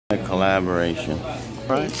A collaboration.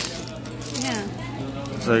 Price? Yeah.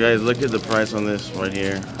 So guys, look at the price on this right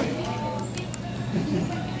here.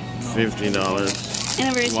 $50.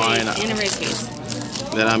 Anniversaries.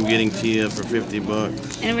 That I'm getting Tia for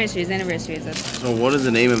 $50. Anniversaries. So what is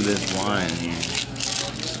the name of this wine here?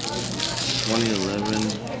 2011.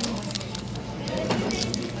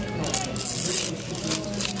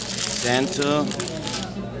 Santa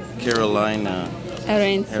Carolina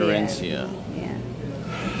Herencia. Yeah.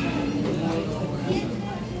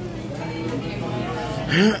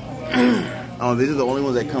 Oh, these are the only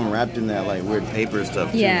ones that come wrapped in that like weird paper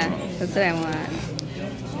stuff too. Yeah, that's what I want.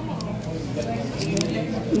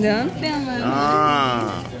 Don't film it.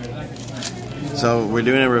 Ah. So we're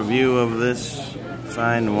doing a review of this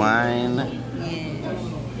fine wine. Yeah.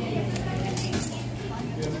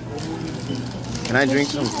 Can I drink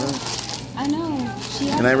some first? I know.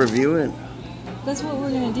 Can I review it? That's what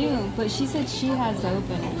we're gonna do. But she said she has to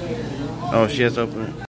open it. Oh, she has to open it.